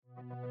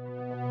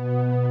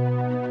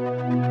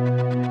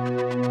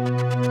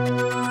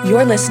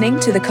You're listening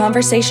to the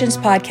Conversations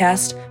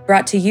podcast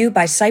brought to you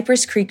by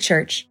Cypress Creek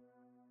Church.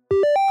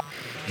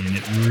 And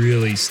it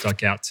really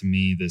stuck out to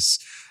me,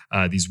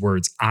 these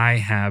words, I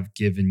have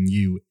given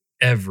you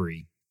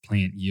every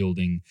plant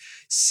yielding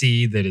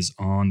seed that is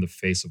on the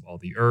face of all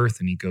the earth.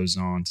 And he goes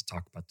on to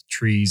talk about the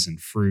trees and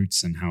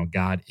fruits and how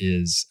God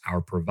is our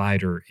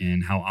provider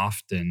and how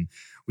often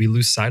we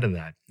lose sight of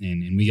that.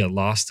 And we get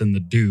lost in the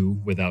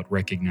do without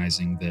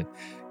recognizing that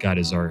God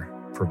is our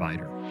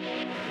provider.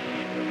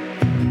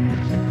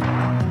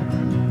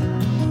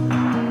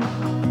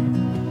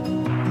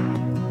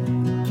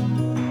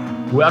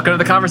 Welcome to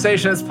the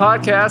Conversations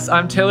podcast.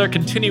 I'm Taylor,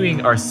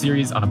 continuing our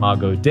series on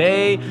Imago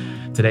Dei.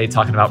 Today,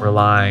 talking about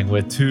relying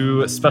with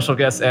two special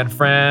guests and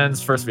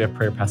friends. First, we have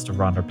Prayer Pastor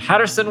Rhonda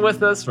Patterson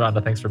with us.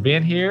 Rhonda, thanks for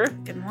being here.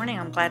 Good morning.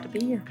 I'm glad to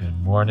be here. Good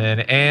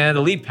morning. And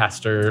the lead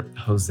pastor,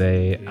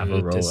 Jose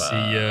Avaroa. Good to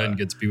see you and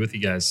good to be with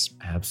you guys.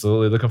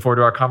 Absolutely. Looking forward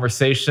to our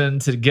conversation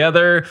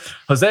together.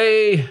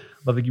 Jose,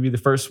 love to give you the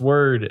first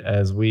word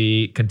as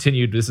we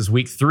continued. This is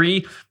week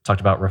 3.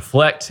 Talked about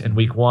reflect in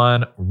week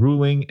 1,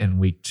 ruling in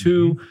week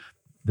 2.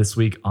 This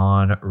week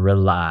on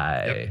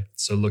rely. Yep.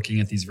 So looking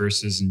at these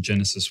verses in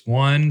Genesis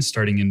 1,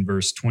 starting in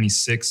verse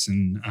 26,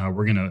 and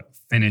we're going to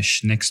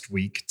finish next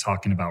week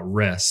talking about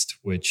rest,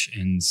 which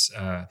ends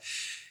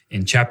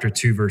in chapter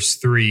 2, verse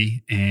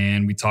 3.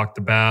 And we talked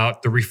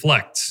about the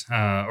reflect,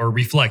 how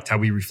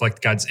we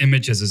reflect God's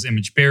image as his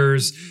image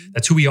bearers.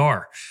 That's who we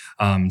are.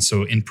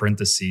 So in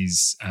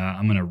parentheses,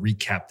 I'm going to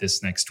recap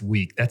this next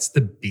week. That's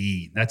the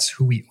B. That's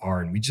who we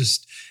are. And we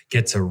just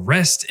get to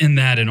rest in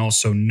that and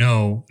also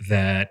know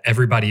that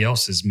everybody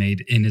else is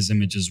made in his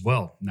image as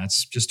well. And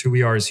that's just who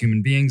we are as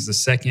human beings. The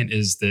second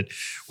is that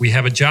we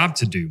have a job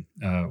to do.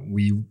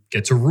 We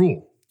get to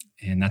rule,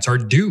 and that's our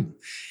due.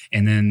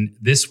 And then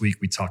this week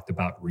we talked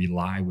about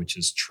rely, which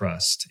is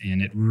trust.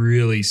 And it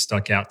really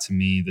stuck out to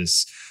me,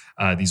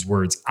 these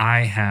words,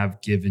 I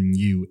have given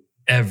you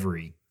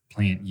every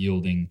plant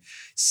yielding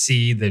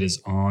seed that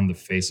is on the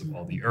face of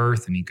all the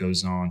earth. And he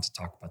goes on to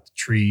talk about the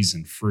trees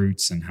and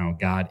fruits and how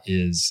God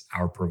is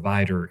our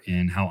provider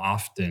and how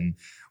often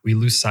we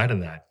lose sight of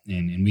that.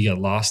 And we get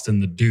lost in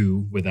the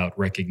do without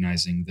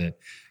recognizing that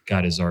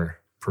God is our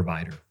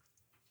provider.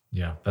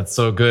 Yeah, that's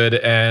so good.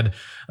 And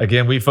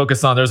again, we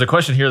focus on, there's a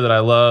question here that I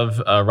love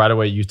right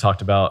away. You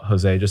talked about,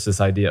 Jose, just this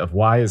idea of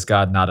why is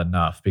God not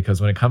enough? Because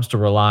when it comes to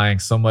relying,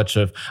 so much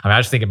of, I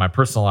just think in my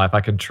personal life,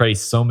 I can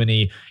trace so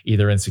many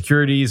either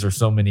insecurities or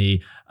so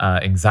many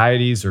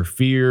anxieties or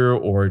fear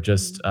or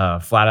just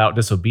flat out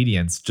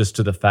disobedience just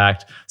to the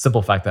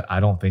simple fact that I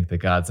don't think that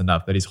God's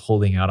enough, that he's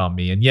holding out on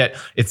me. And yet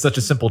it's such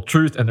a simple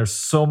truth. And there's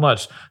so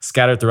much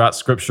scattered throughout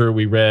scripture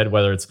we read,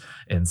 whether it's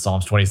in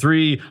Psalms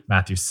 23,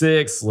 Matthew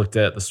 6, looked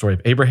at the story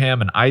of Abraham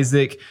and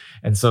Isaac.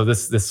 And so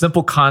this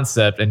simple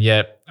concept, and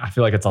yet I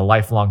feel like it's a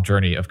lifelong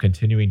journey of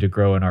continuing to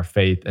grow in our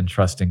faith and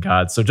trust in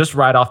God. So just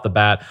right off the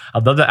bat,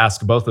 I'd love to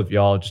ask both of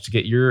y'all just to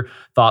get your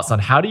thoughts on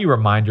how do you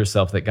remind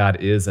yourself that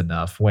God is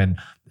enough when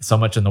so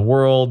much in the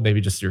world,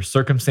 maybe just your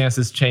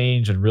circumstances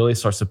change and really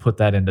starts to put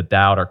that into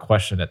doubt or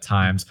question at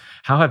times.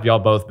 How have y'all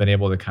both been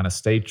able to kind of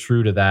stay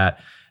true to that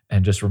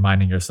and just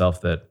reminding yourself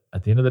that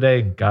at the end of the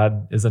day,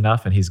 God is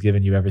enough and he's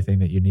given you everything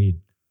that you need?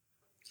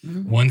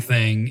 One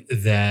thing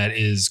that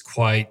is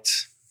quite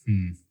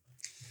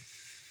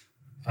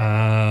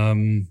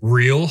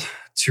real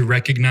to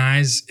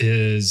recognize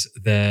is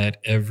that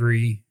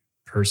every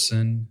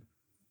person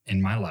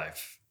in my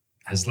life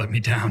has let me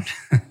down.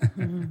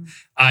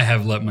 I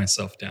have let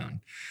myself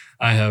down.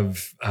 I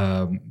have,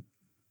 I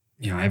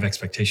have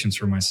expectations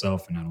for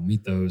myself and I don't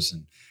meet those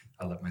and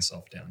I let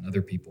myself down.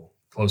 Other people,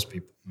 close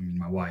people. I mean,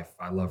 my wife,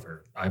 I love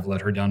her. I've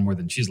let her down more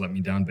than she's let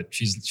me down, but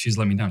she's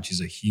let me down.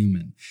 She's a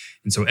human.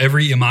 And so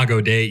every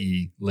Imago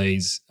Dei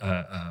lays,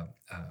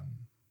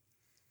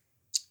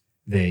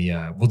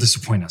 they will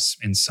disappoint us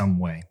in some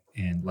way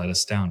and let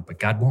us down, but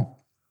God won't.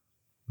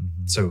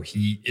 So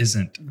he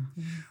isn't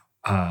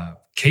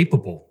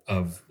capable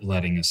of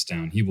letting us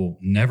down. He will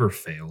never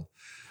fail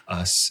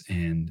us.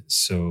 And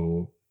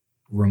so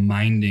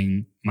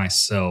reminding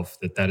myself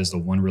that is the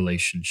one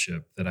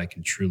relationship that I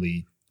can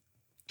truly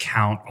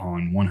count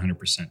on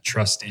 100%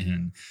 trust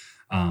in.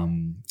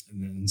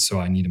 And so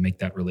I need to make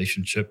that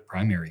relationship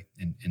primary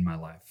in my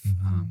life.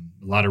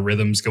 A lot of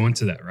rhythms go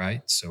into that,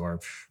 right? So our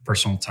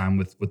personal time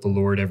with the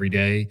Lord every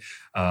day,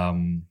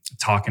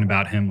 talking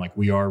about him like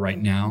we are right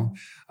now.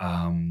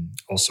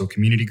 Also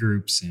community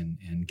groups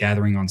and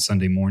gathering on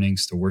Sunday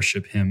mornings to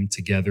worship him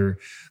together.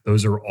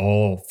 Those are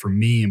all, for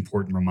me,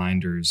 important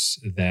reminders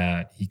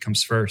that he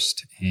comes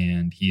first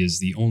and he is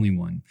the only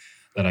one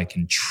that I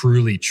can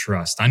truly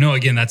trust. I know,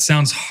 again, that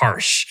sounds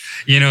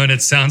harsh, and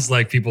it sounds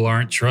like people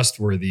aren't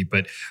trustworthy,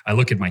 but I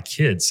look at my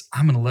kids,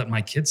 I'm going to let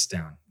my kids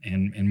down.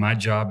 And my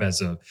job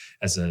as a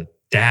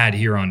dad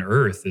here on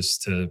earth is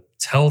to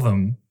tell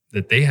them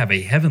that they have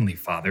a heavenly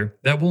Father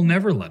that will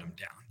never let them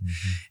down.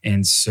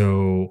 And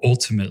so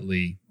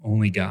ultimately,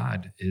 only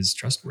God is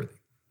trustworthy.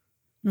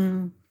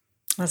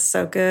 That's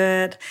so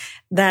good.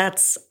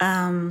 That's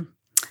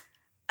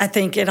I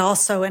think it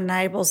also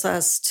enables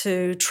us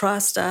to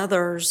trust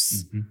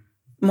others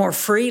more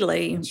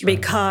freely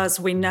because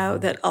we know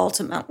that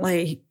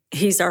ultimately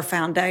He's our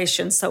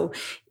foundation. So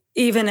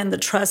even in the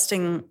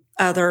trusting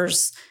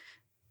others,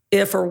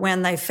 if or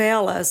when they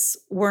fail us,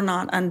 we're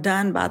not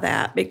undone by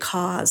that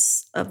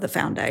because of the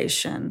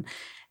foundation.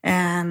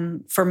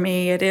 And for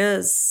me, it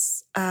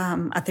is,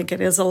 I think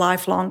it is a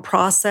lifelong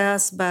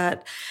process,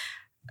 but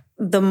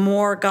the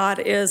more God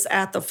is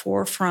at the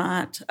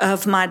forefront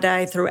of my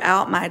day,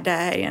 throughout my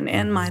day, and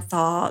in my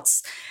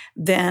thoughts,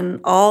 then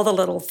all the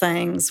little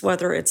things,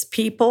 whether it's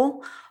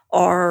people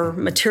or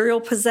material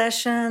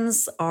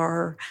possessions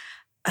or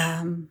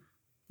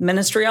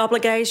ministry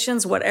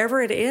obligations,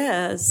 whatever it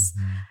is,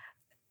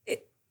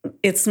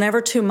 it's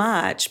never too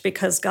much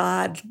because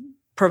God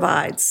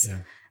provides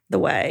the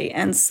way.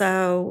 And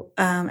so,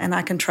 and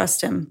I can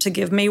trust Him to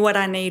give me what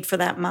I need for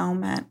that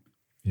moment.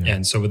 Yeah.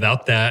 And so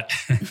without that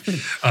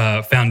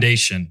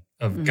foundation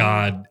of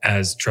God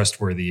as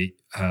trustworthy,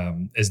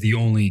 as the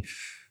only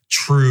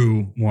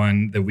true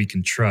one that we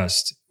can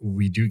trust,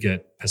 we do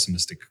get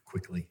pessimistic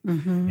quickly.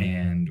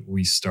 And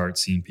we start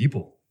seeing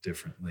people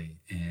differently.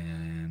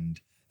 And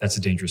that's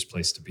a dangerous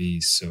place to be.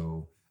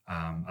 So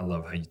I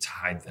love how you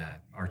tied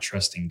that. Our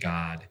trusting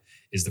God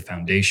is the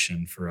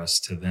foundation for us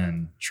to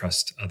then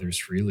trust others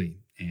freely.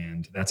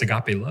 And that's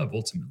agape love,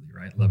 ultimately,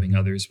 right? Loving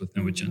others with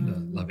no agenda,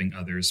 loving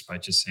others by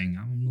just saying,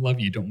 I love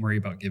you. Don't worry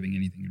about giving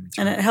anything in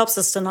return. And it helps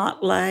us to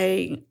not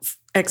lay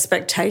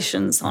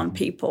expectations on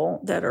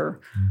people that are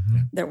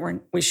that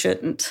we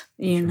shouldn't,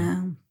 you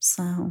know.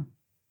 So,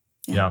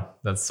 yeah,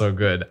 that's so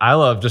good. I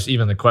love just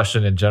even the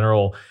question in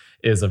general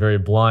is a very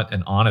blunt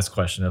and honest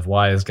question of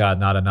why is God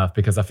not enough?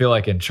 Because I feel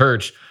like in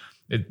church,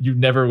 you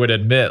never would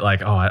admit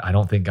like, oh, I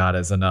don't think God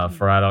is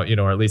enough, or I don't,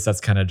 or at least that's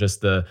kind of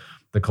just the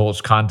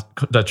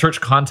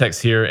church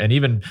context here. And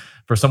even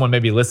for someone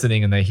maybe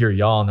listening and they hear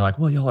y'all and they're like,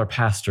 well, y'all are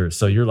pastors,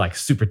 so you're like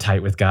super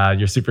tight with God,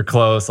 you're super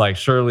close, like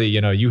surely,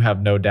 you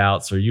have no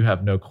doubts or you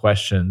have no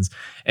questions.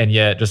 And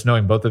yet just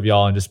knowing both of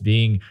y'all and just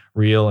being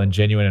real and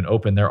genuine and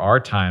open, there are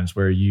times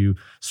where you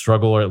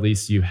struggle, or at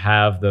least you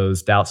have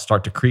those doubts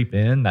start to creep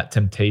in, that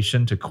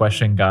temptation to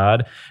question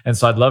God. And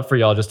so I'd love for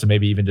y'all just to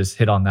maybe even just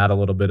hit on that a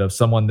little bit of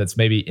someone that's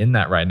maybe in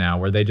that right now,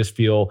 where they just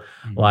feel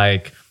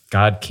like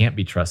God can't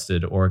be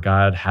trusted or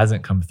God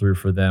hasn't come through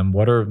for them.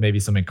 What are maybe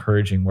some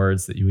encouraging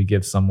words that you would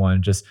give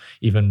someone, just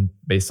even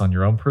based on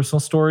your own personal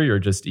story or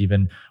just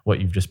even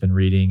what you've just been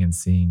reading and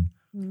seeing?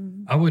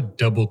 I would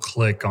double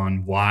click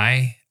on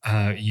why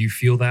you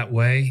feel that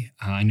way.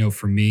 I know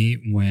for me,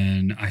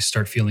 when I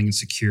start feeling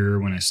insecure,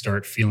 when I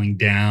start feeling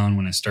down,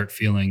 when I start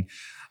feeling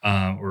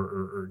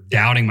or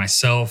doubting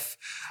myself,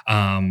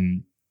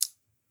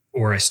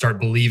 or I start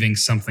believing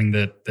something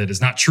that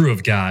is not true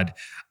of God,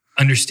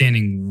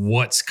 understanding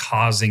what's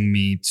causing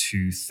me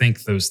to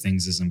think those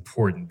things is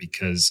important,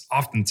 because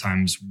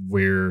oftentimes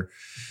where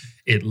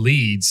it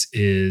leads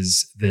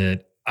is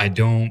that I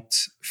don't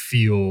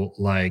feel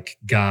like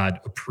God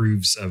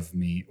approves of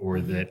me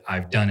or that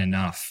I've done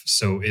enough.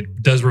 So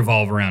it does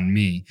revolve around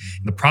me.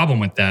 The problem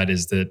with that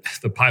is that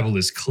the Bible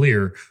is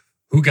clear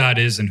who God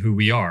is and who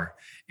we are.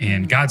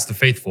 And God's the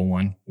faithful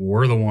one.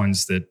 We're the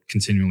ones that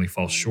continually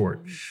fall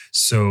short.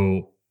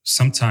 So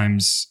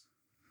sometimes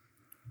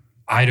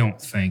I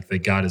don't think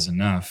that God is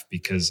enough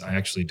because I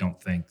actually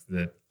don't think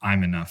that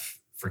I'm enough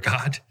for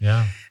God.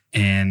 Yeah.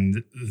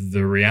 And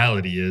the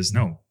reality is,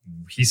 no,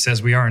 He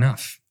says we are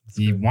enough.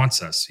 He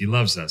wants us. He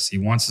loves us. He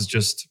wants us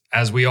just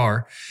as we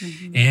are.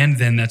 And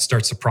then that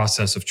starts a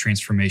process of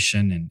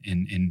transformation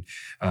and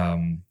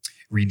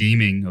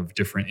redeeming of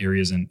different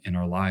areas in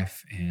our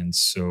life. And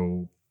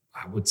so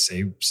I would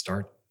say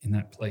start in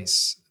that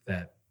place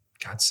that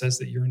God says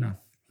that you're enough.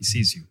 He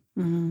sees you.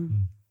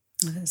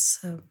 That's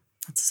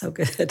so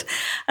good.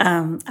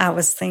 I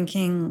was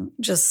thinking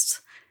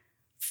just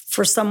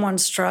for someone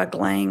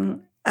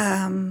struggling,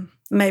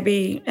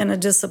 maybe in a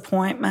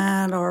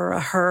disappointment or a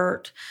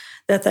hurt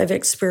that they've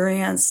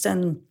experienced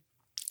and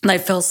they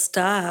feel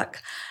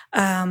stuck.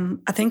 I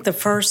think the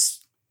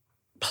first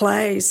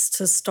place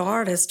to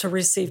start is to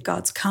receive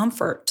God's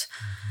comfort.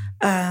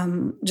 I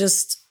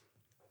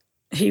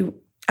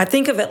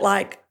think of it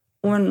like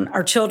when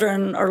our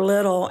children are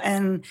little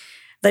and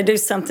they do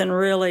something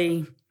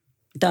really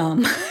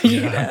dumb,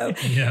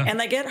 and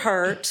they get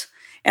hurt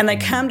and they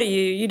come to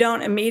you. You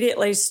don't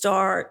immediately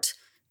start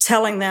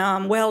telling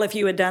them, well, if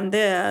you had done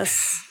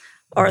this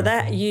or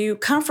that, you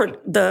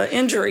comfort the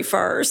injury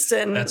first.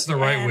 And that's the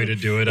right way to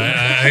do it.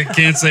 I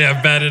can't say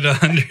I've batted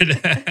 100.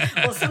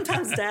 Well,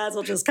 sometimes dads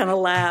will just kind of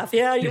laugh.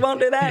 Yeah, you won't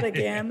do that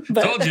again.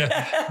 But, told you.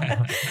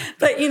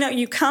 But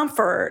you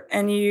comfort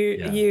and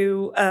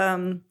you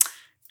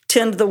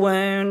tend the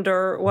wound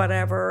or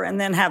whatever, and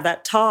then have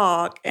that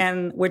talk,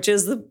 and which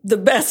is the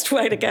best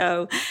way to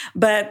go.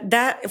 But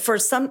that for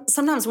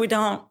sometimes we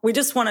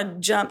just want to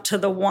jump to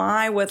the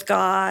why with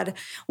God.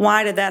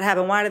 Why did that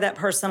happen? Why did that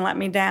person let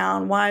me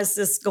down? Why is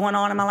this going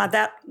on in my life?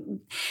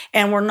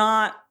 And we're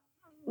not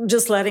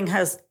just letting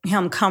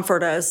Him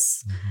comfort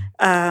us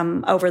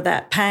over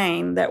that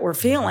pain that we're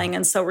feeling.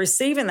 And so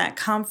receiving that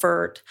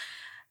comfort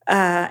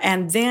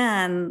and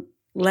then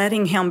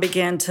letting him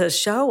begin to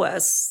show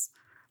us,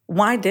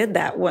 why did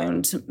that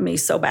wound me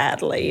so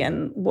badly?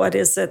 And what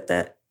is it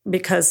that,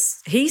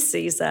 because he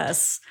sees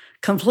us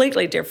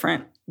completely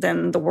different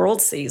than the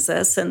world sees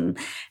us. And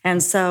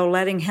so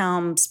letting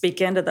him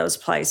speak into those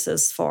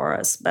places for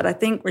us. But I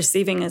think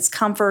receiving his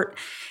comfort,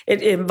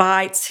 it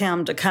invites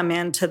him to come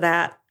into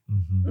that,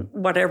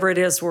 whatever it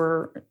is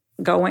we're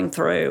going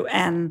through,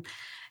 and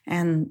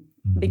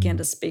begin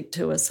to speak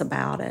to us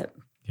about it.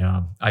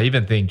 Yeah. I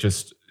even think,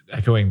 just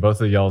echoing both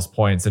of y'all's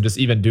points, and just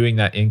even doing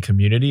that in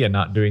community and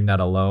not doing that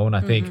alone. I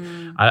think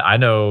I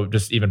know,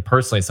 just even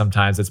personally,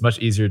 sometimes it's much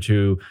easier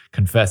to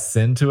confess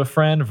sin to a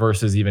friend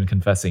versus even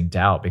confessing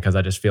doubt, because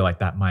I just feel like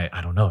that might,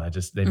 I don't know,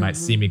 they might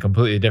see me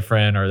completely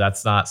different, or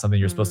that's not something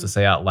you're supposed to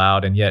say out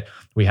loud. And yet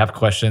we have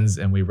questions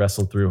and we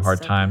wrestle through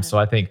hard times. So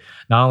I think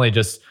not only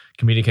just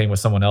communicating with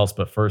someone else,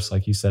 but first,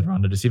 like you said,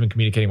 Rhonda, just even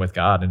communicating with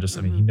God, and just,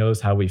 I mean, he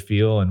knows how we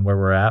feel and where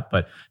we're at,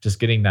 but just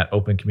getting that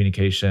open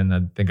communication.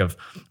 And think of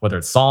whether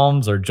it's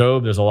Psalms or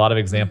Job, there's a lot of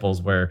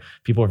examples where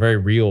people are very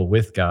real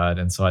with God.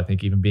 And so I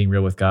think even being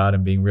real with God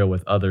and being real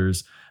with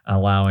others,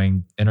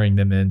 entering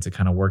them into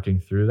kind of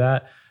working through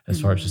that, as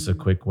far as just a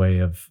quick way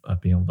of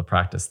being able to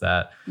practice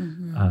that.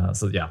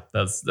 So yeah,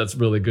 that's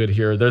really good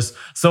here. There's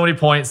so many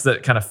points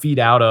that kind of feed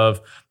out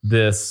of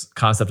this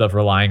concept of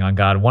relying on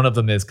God. One of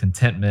them is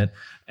contentment.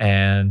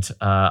 And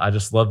I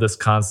just love this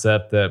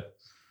concept that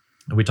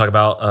we talk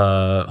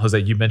about. Jose,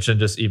 you mentioned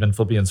just even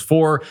Philippians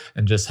 4,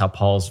 and just how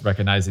Paul's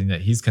recognizing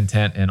that he's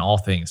content in all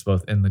things,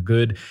 both in the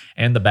good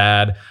and the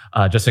bad.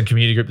 Just in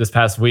community group this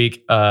past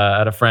week, I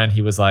had a friend,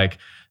 he was like,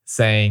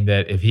 saying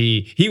that if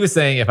he was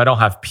saying, if I don't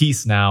have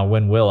peace now,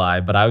 when will I?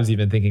 But I was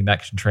even thinking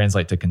that should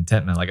translate to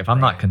contentment. Like, if I'm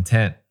not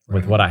content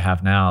with what I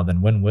have now, then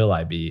when will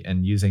I be?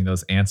 And using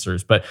those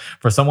answers. But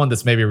for someone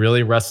that's maybe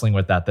really wrestling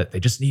with that they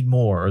just need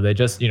more, or they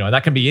just,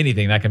 that can be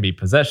anything. That can be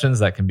possessions,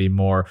 that can be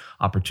more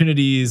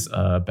opportunities,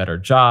 a better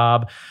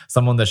job.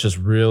 Someone that's just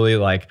really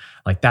like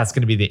that's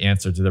going to be the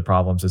answer to their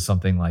problems, is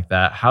something like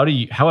that. How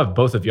have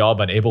both of y'all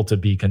been able to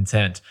be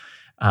content?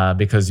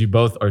 Because you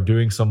both are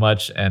doing so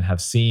much and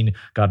have seen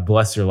God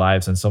bless your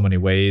lives in so many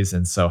ways.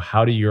 And so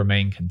how do you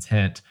remain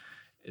content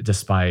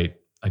despite,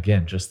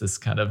 again, just this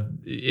kind of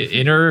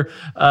inner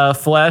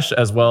flesh,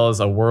 as well as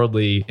a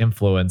worldly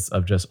influence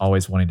of just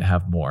always wanting to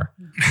have more?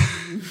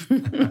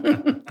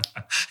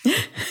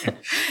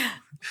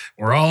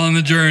 We're all on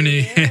the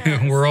journey.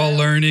 We're all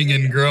learning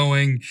and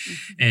growing.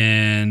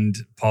 And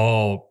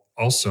Paul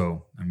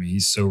also,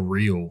 he's so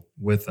real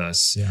with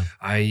us. Yeah.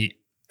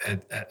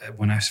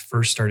 When I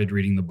first started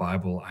reading the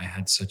Bible, I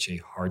had such a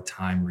hard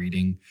time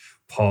reading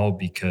Paul,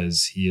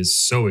 because he is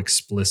so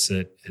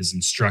explicit. His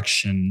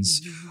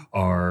instructions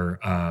are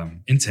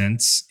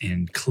intense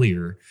and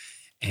clear.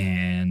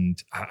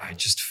 And I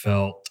just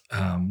felt,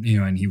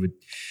 and he would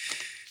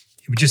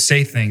just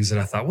say things that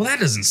I thought, well, that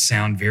doesn't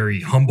sound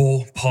very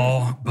humble,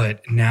 Paul.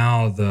 But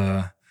now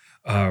the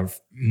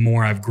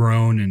more I've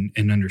grown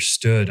and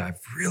understood,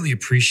 I've really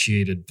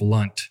appreciated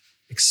blunt,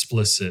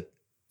 explicit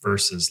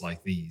verses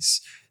like these.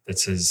 That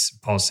says,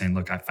 Paul's saying,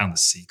 look, I found the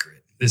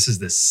secret. This is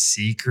the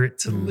secret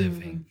to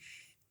living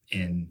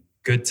in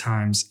good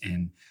times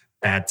and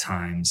bad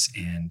times.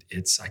 And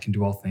I can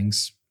do all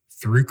things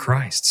through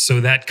Christ.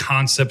 So that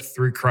concept,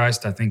 through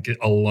Christ, I think it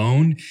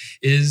alone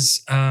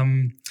is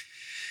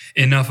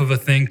enough of a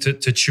thing to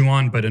chew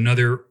on. But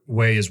another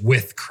way is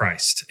with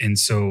Christ. And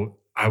so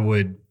I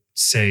would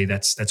say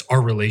that's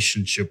our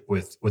relationship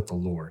with the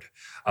Lord.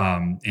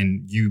 And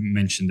you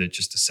mentioned it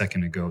just a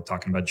second ago,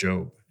 talking about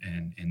Job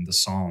and the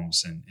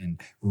Psalms, and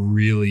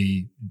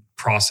really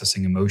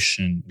processing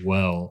emotion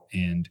well,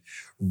 and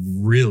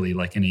really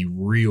like in a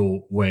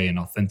real way, an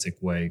authentic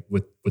way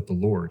with the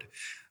Lord,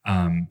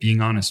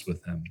 being honest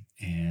with him.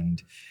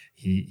 And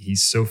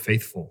he's so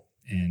faithful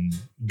in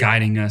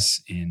guiding us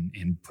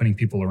and putting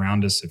people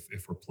around us,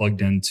 if we're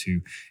plugged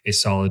into a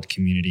solid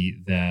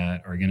community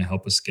that are going to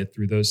help us get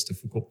through those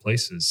difficult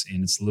places.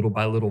 And it's little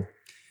by little.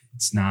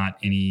 It's not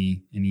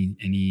any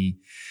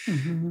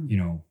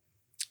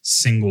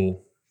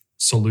single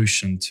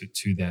solution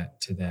to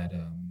that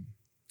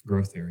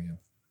growth area.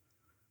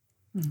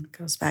 It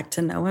goes back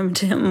to knowing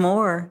him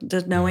more,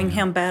 to knowing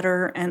him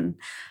better. And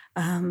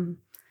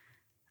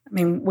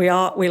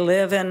we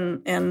live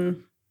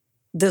in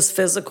this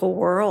physical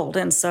world,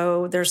 and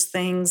so there's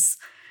things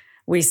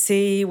we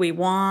see, we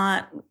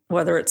want,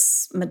 whether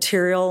it's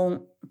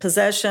material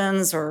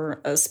possessions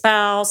or a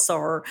spouse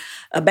or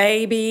a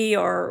baby,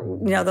 or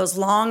those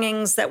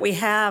longings that we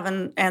have,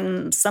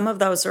 and some of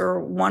those are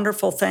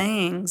wonderful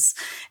things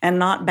and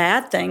not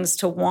bad things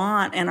to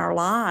want in our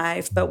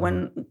life. But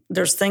when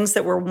there's things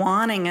that we're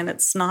wanting and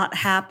it's not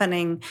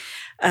happening,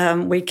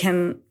 we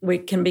can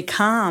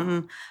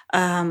become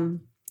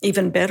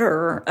even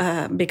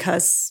bitter,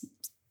 because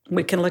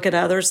we can look at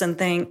others and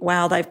think,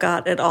 wow, they've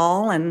got it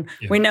all. And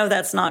we know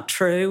that's not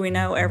true. We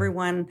know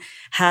everyone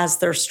has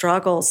their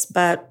struggles,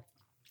 but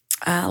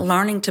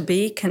learning to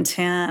be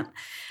content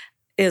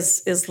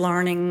is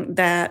learning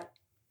that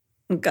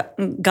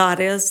God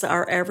is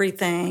our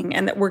everything,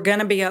 and that we're going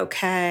to be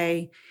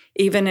okay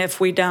even if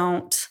we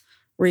don't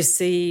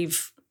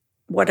receive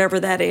whatever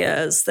that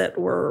is that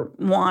we're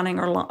wanting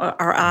or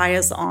our eye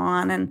is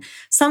on. And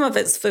some of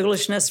it's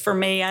foolishness for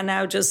me. I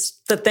know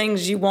just the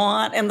things you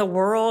want in the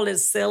world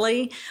is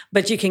silly,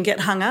 but you can get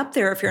hung up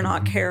there if you're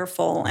not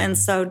careful. And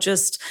so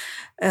just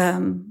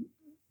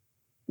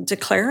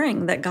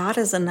declaring that God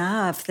is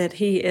enough, that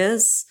He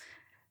is,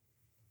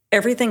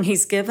 everything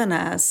He's given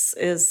us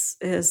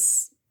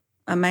is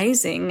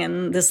amazing.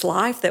 And this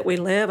life that we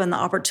live and the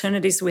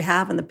opportunities we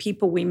have and the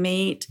people we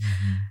meet,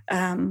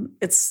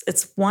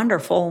 it's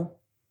wonderful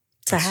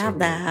to have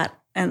that.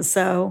 And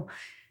so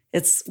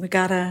we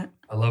gotta.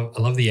 I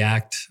love the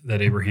act that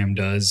Abraham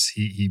does.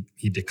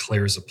 He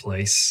declares a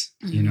place.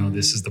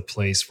 This is the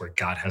place where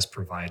God has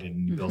provided,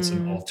 and he builds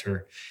an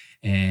altar.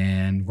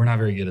 And we're not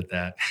very good at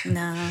that.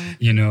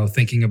 No.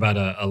 Thinking about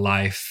a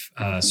life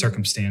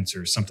circumstance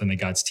or something that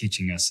God's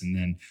teaching us, and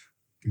then,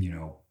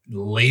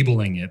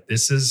 labeling it.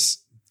 This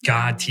is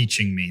God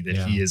teaching me that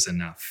He is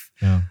enough.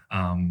 Yeah.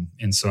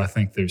 And so I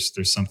think there's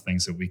some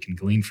things that we can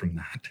glean from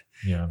that.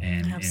 Yeah.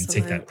 And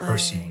take that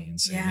personally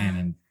and say, man,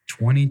 in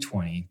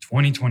 2020,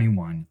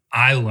 2021,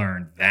 I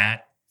learned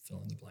that,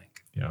 fill in the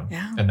blank.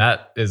 Yeah. And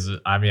that is,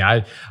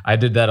 I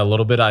did that a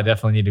little bit. I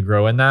definitely need to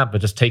grow in that,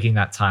 but just taking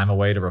that time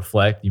away to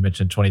reflect. You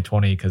mentioned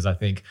 2020, because I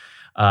think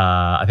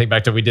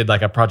back to, we did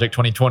like a Project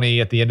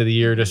 2020 at the end of the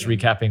year, just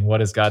recapping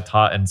what has God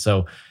taught. And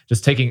so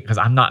just because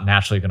I'm not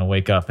naturally going to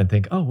wake up and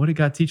think, oh, what did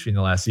God teach me in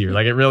the last year?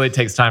 Like, it really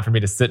takes time for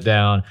me to sit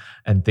down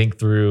and think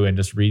through and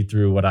just read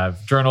through what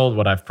I've journaled,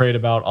 what I've prayed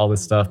about, all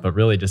this stuff, but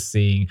really just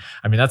seeing,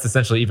 that's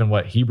essentially even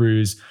what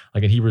Hebrews,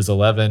 like in Hebrews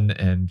 11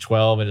 and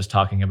 12, and just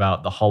talking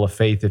about the hall of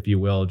faith, if you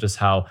will, just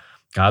how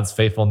God's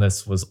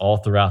faithfulness was all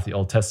throughout the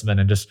Old Testament,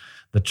 and just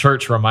the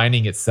church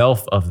reminding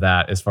itself of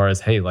that, as far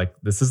as, hey, like,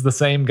 this is the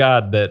same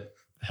God that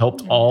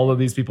helped all of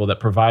these people, that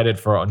provided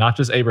for not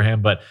just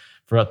Abraham, but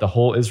throughout the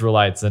whole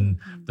Israelites. And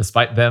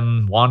despite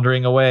them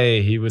wandering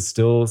away, He was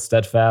still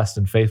steadfast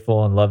and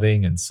faithful and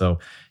loving. And so,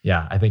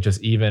 I think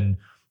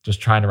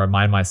just trying to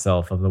remind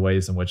myself of the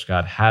ways in which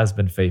God has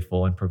been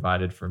faithful and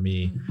provided for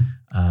me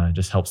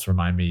just helps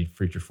remind me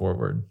future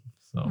forward.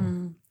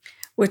 So,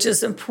 which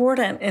is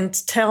important in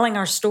telling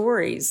our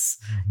stories.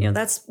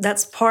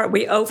 That's part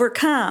we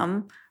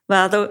overcome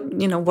by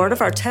the word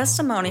of our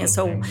testimony. And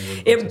so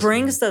it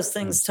brings those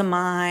things to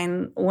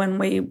mind when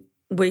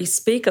we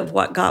speak of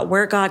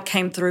where God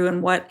came through,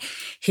 and what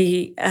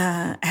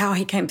how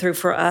He came through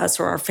for us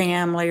or our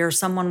family or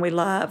someone we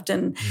loved,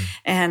 and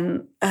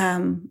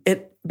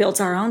it builds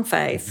our own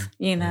faith.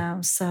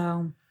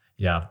 So.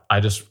 Yeah, I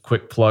just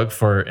quick plug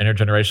for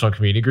intergenerational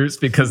community groups,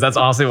 because that's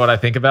honestly what I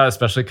think about,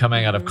 especially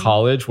coming out of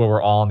college, where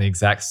we're all in the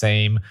exact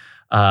same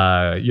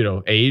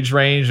age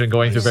range and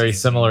going through very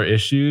similar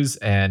issues.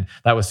 And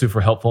that was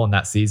super helpful in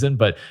that season.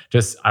 But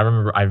I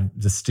remember, I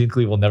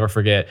distinctly will never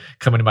forget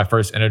coming to my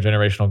first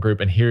intergenerational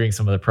group and hearing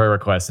some of the prayer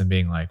requests and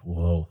being like,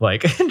 whoa,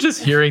 like, and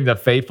just hearing the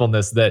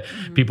faithfulness that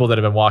people that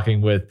have been walking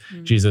with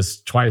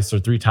Jesus twice or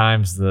three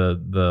times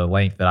the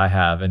length that I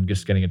have, and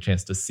just getting a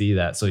chance to see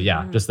that. So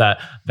just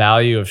that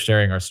value of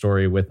sharing our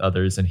story with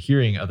others and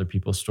hearing other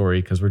people's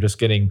story, because we're just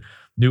getting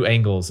new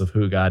angles of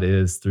who God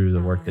is through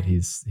the work that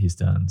He's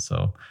done.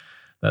 So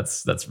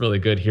that's really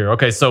good here.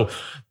 Okay, so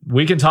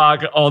we can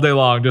talk all day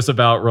long just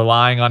about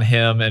relying on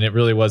Him, and it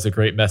really was a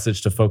great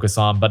message to focus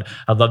on. But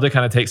I'd love to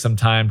kind of take some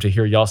time to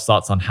hear y'all's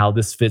thoughts on how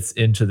this fits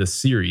into the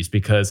series,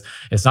 because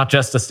it's not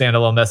just a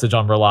standalone message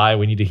on rely.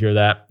 We need to hear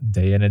that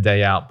day in and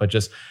day out, but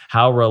just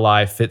how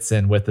rely fits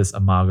in with this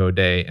Imago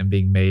Dei and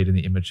being made in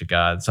the image of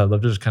God. So I'd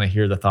love to just kind of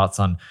hear the thoughts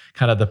on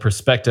kind of the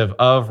perspective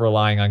of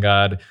relying on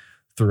God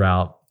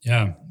throughout.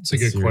 Yeah, it's a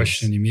good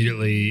question.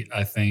 Immediately,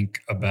 I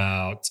think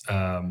about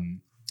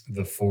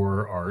the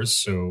 4 R's.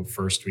 So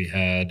first we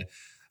had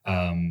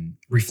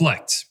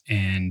reflect,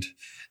 and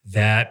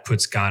that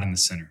puts God in the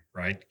center,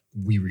 right?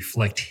 We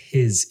reflect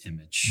His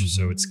image.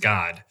 So it's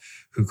God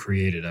who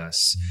created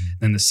us.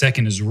 Then the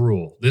second is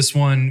rule. This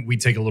one, we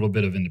take a little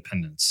bit of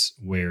independence,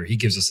 where He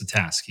gives us a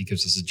task, He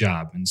gives us a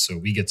job, and so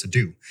we get to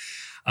do.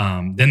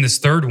 Then this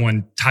third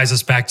one ties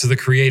us back to the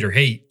Creator.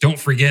 Hey, don't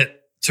forget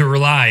to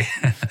rely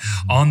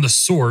on the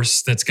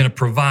source that's going to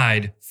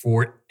provide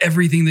for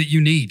everything that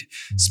you need.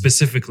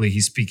 Specifically,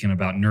 He's speaking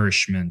about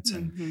nourishment,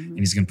 and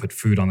He's going to put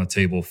food on the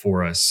table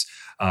for us.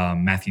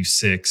 Matthew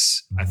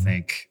 6, I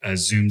think,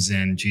 zooms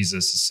in.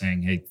 Jesus is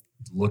saying, hey,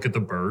 look at the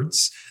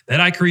birds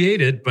that I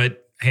created,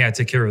 but hey, I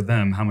take care of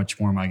them. How much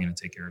more am I going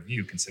to take care of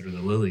you? Consider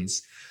the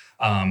lilies.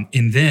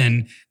 And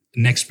then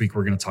next week,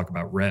 we're going to talk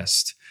about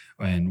rest,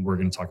 and we're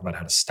going to talk about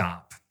how to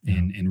stop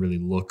and really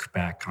look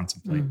back,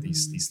 contemplate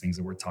these things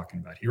that we're talking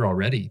about here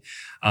already.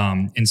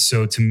 And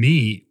so to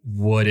me,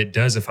 what it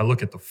does, if I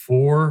look at the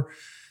 4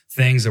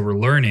 things that we're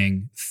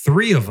learning,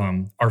 3 of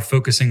them are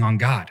focusing on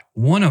God.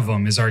 1 of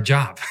them is our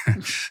job.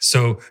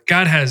 So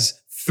God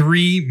has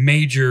 3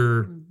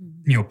 major,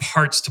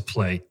 parts to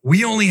play.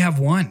 We only have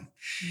 1.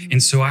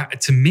 And so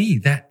to me,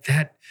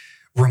 that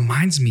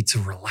reminds me to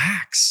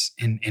relax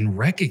and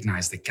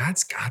recognize that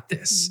God's got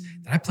this,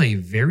 that I play a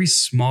very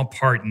small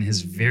part in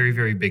his very,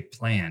 very big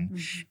plan,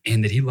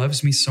 and that he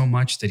loves me so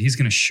much that he's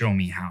going to show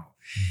me how.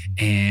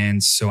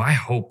 And so I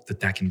hope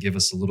that can give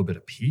us a little bit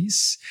of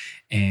peace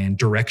and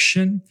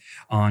direction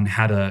on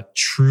how to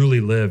truly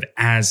live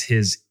as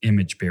his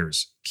image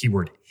bearers.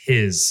 Keyword,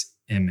 his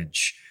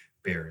image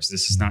bearers.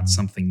 This is not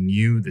something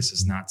new. This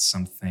is not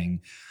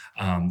something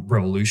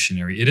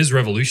revolutionary. It is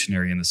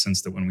revolutionary in the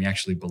sense that when we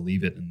actually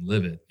believe it and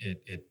live it,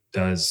 it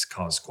does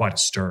cause quite a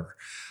stir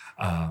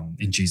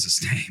in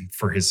Jesus' name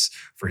for his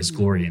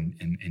glory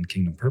and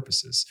kingdom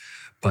purposes.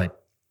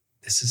 But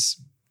this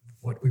is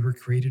what we were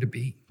created to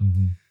be.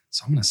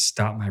 So I'm going to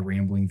stop my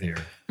rambling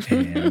there.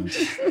 And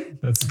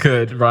that's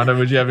good. Rhonda,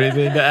 would you have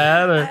anything to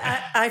add? Or?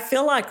 I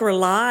feel like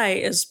rely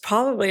is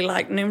probably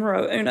like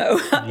numero uno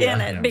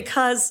in it,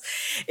 because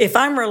if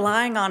I'm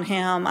relying on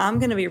him, I'm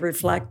going to be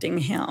reflecting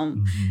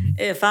him.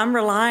 If I'm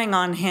relying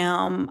on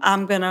him,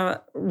 I'm going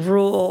to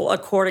rule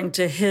according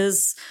to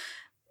his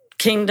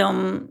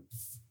kingdom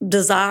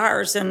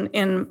desires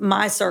in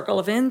my circle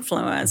of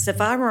influence. If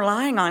I'm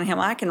relying on him,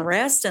 I can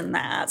rest in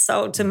that.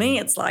 So to me,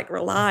 it's like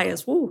rely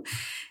is,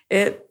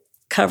 it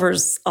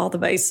covers all the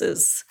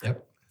bases.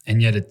 Yep.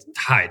 And yet it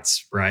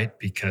hides, right?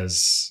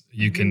 Because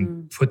you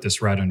can put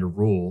this right under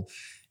rule,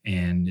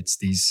 and it's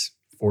these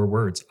 4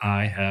 words,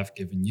 I have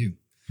given you.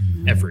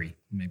 Every,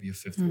 maybe a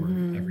 5th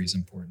word. Every is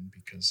important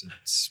because it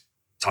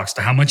talks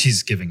to how much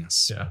he's giving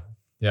us.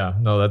 Yeah,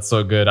 no, that's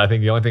so good. I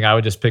think the only thing I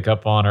would just pick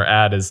up on or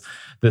add is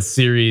this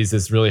series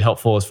is really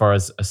helpful as far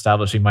as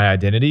establishing my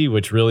identity,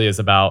 which really is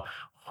about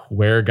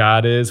where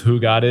God is, who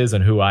God is,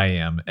 and who I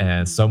am.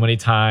 And so many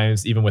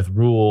times, even with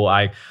rule,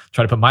 I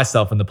try to put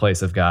myself in the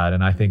place of God.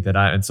 And I think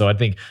so I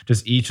think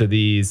just each of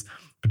these,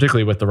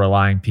 particularly with the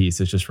relying piece,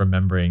 is just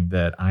remembering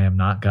that I am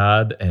not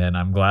God, and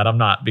I'm glad I'm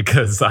not,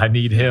 because I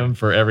need him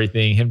for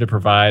everything, him to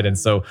provide. And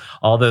so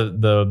all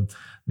the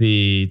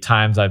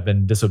times I've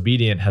been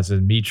disobedient has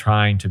been me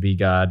trying to be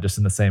God, just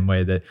in the same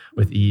way that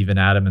with Eve and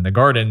Adam in the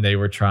garden, they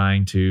were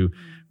trying to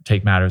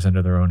take matters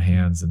into their own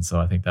hands. And so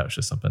I think that was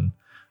just something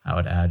I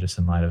would add, just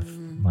in light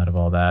of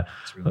all that.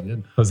 That's really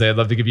good. Jose, I'd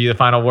love to give you the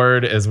final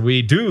word as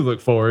we do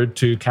look forward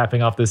to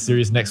capping off this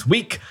series next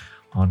week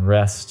on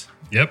rest.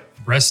 Yep.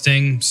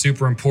 Resting,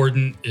 super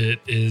important. It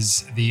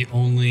is the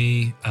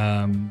only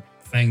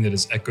thing that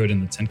is echoed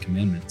in the 10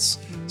 Commandments.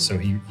 So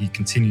he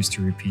continues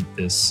to repeat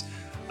this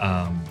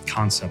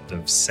concept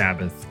of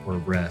Sabbath or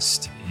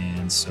rest.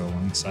 And so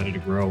I'm excited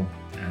to grow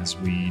as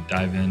we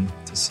dive in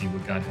to see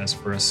what God has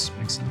for us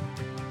next Sunday.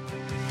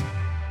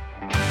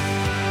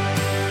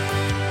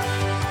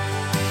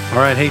 All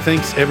right. Hey,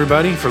 thanks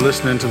everybody for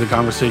listening to the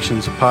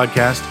Conversations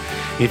podcast.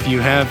 If you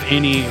have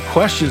any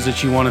questions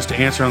that you want us to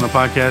answer on the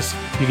podcast,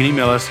 you can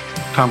email us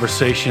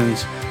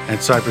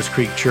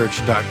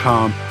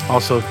conversations@cypresscreekchurch.com.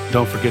 Also,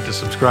 don't forget to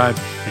subscribe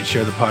and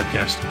share the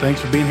podcast. Thanks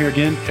for being here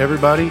again,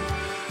 everybody.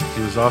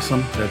 It was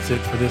awesome. That's it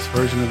for this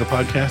version of the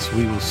podcast.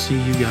 We will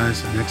see you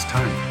guys next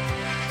time.